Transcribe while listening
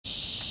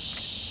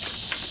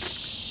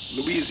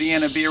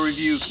Louisiana Beer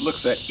Reviews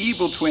looks at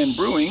Evil Twin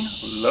Brewing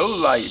Low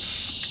Life.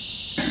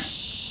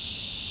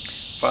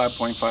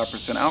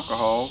 5.5%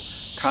 alcohol,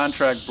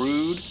 contract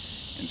brewed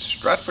in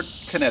Stratford,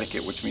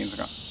 Connecticut, which means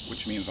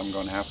I'm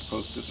going to have to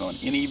post this on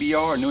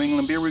NEBR, New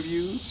England Beer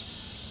Reviews.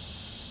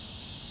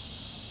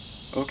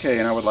 Okay,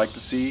 and I would like to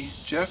see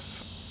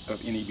Jeff of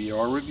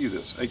NEBR review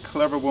this. A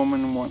clever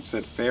woman once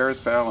said, "Fair is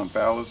foul and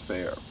foul is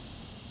fair."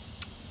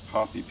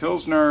 Hoppy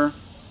Pilsner.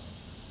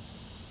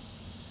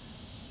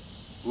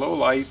 Low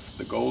Life,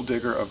 the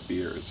Golddigger of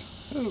beers.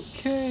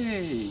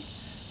 Okay.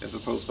 As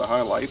opposed to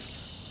High Life,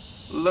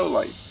 Low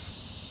Life.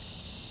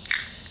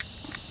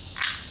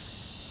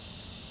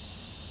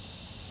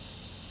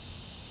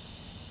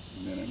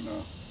 And then in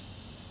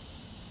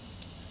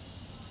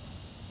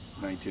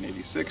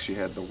 1986, she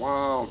had the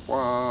Wild,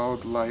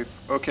 Wild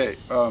Life. Okay.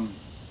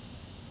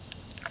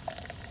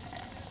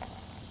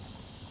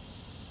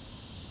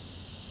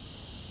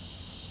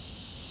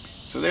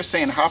 So they're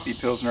saying Hoppy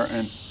Pilsner,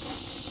 and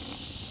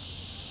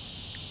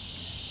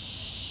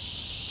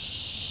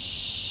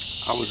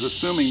I was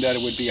assuming that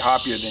it would be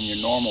hoppier than your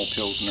normal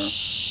Pilsner,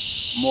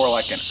 more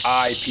like an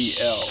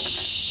IPL.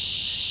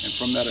 And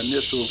from that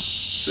initial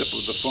sip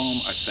of the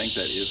foam, I think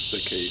that is the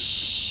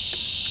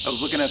case. I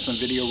was looking at some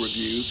video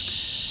reviews,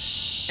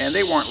 and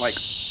they weren't like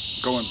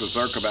going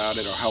berserk about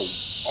it or how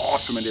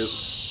awesome it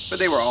is, but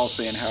they were all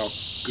saying how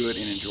good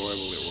and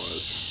enjoyable it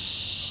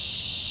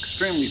was.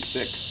 Extremely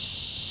thick,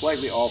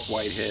 slightly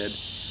off-white head.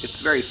 It's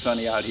very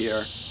sunny out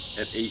here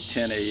at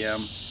 8:10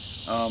 a.m.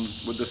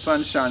 With the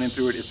sun shining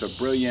through it, it's a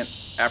brilliant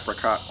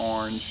apricot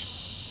orange,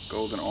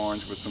 golden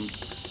orange with some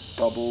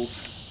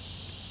bubbles.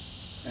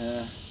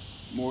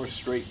 More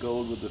straight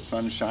gold with the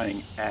sun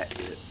shining at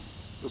it.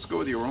 Let's go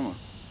with the aroma.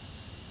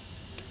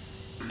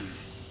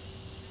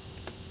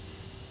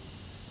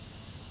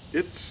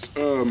 It's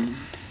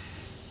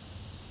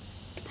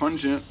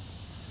pungent,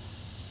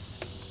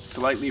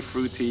 slightly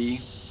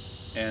fruity,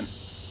 and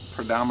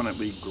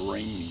predominantly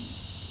grainy,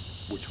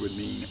 which would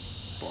mean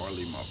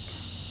barley malt.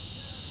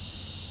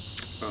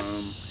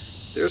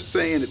 They're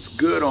saying it's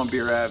good on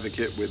Beer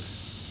Advocate with,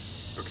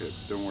 okay,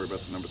 don't worry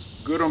about the numbers.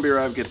 Good on Beer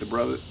Advocate, the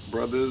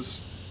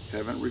brothers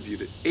haven't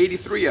reviewed it.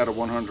 83 out of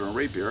 100 on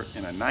Rate Beer,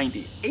 and a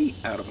 98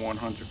 out of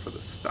 100 for the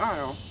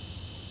style.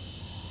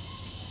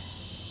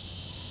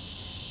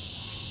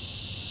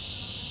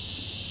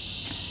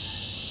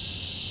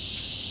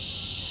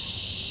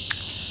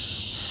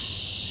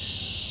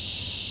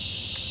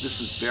 This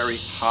is very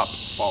hop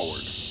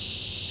forward.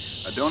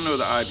 I don't know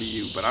the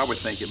IBU, but I would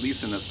think at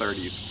least in the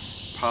 30s,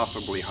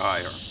 possibly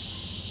higher.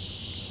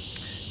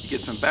 You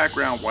get some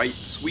background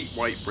white, sweet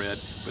white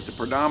bread, but the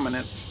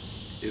predominance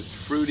is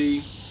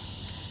fruity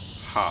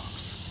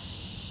hops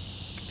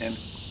and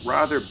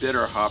rather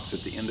bitter hops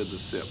at the end of the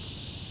sip.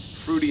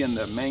 Fruity in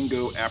the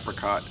mango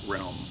apricot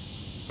realm.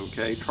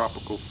 Okay,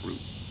 tropical fruit.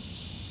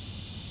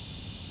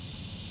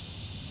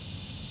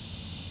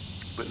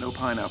 But no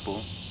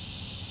pineapple.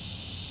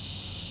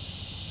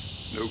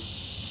 Nope.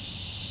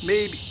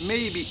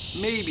 Maybe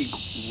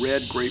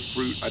red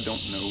grapefruit. I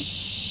don't know.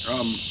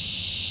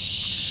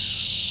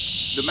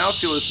 The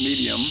mouthfeel is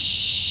medium,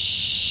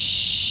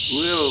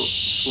 little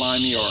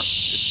slimy, or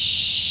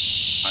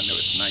I know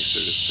it's nicer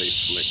to say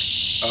slick.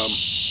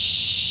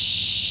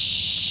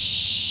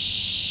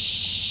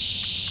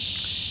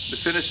 The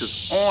finish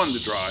is on the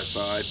dry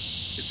side.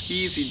 It's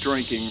easy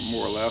drinking,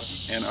 more or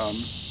less, and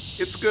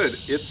it's good.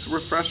 It's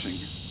refreshing.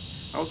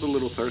 I was a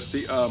little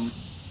thirsty.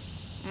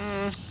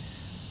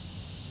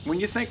 When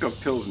you think of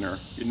Pilsner,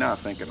 you're not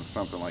thinking of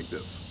something like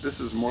this. This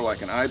is more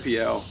like an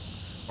IPL,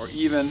 or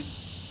even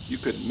you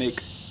could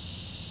make,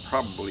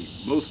 probably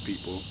most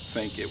people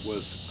think it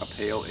was a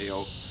pale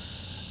ale.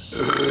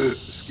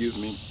 Excuse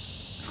me.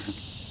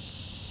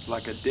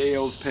 Like a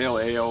Dale's Pale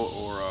Ale,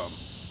 or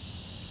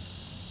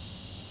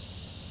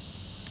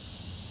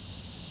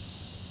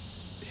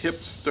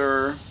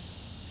Hipster,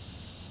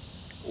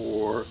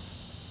 or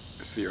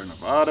Sierra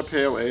Nevada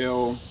Pale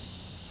Ale.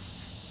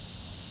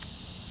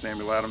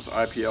 Samuel Adams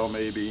IPL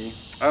maybe.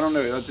 I don't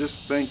know. I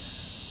just think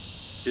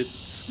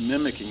it's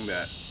mimicking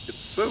that.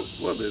 It's so,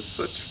 well, there's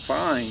such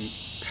fine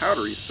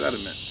powdery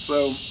sediment.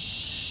 So,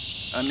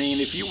 I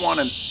mean, if you want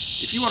to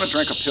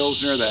drink a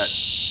Pilsner that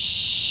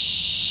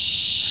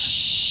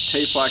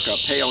tastes like a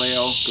pale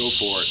ale, go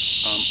for it.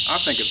 I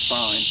think it's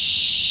fine.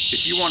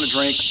 If you want to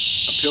drink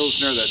a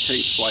Pilsner that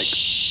tastes like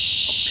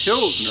a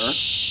Pilsner,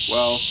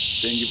 well,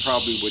 then you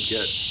probably would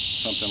get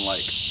something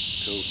like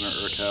Pilsner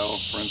Urquell,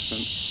 for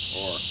instance,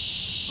 or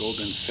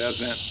Golden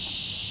Pheasant.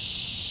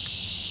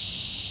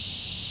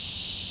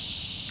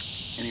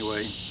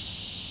 Anyway,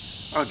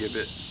 I'll give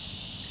it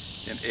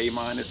an A-.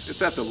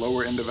 It's at the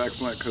lower end of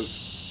excellent because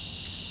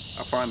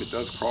I find it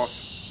does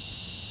cross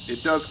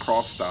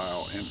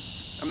style, and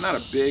I'm not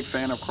a big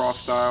fan of cross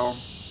style.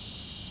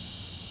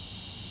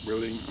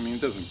 Really, I mean,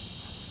 it doesn't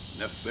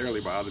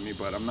necessarily bother me,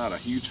 but I'm not a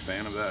huge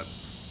fan of that.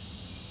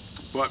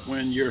 But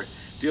when you're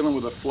dealing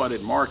with a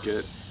flooded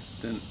market,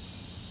 then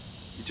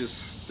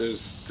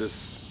there's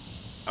this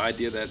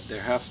idea that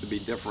there has to be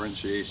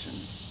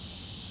differentiation.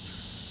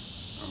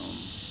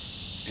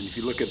 And if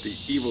you look at the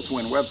Evil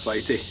Twin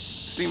website, they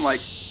seem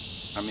like,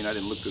 I mean, I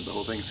didn't look through the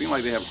whole thing, it seemed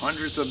like they have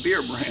hundreds of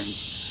beer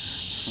brands.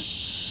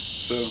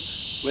 So,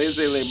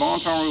 Le Bon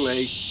Temps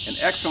Roulé, an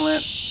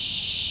excellent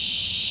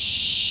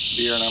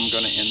beer, and I'm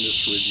going to end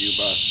this review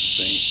by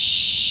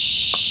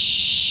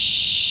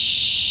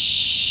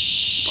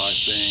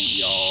saying,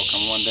 y'all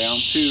come on down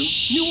to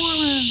New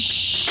Orleans.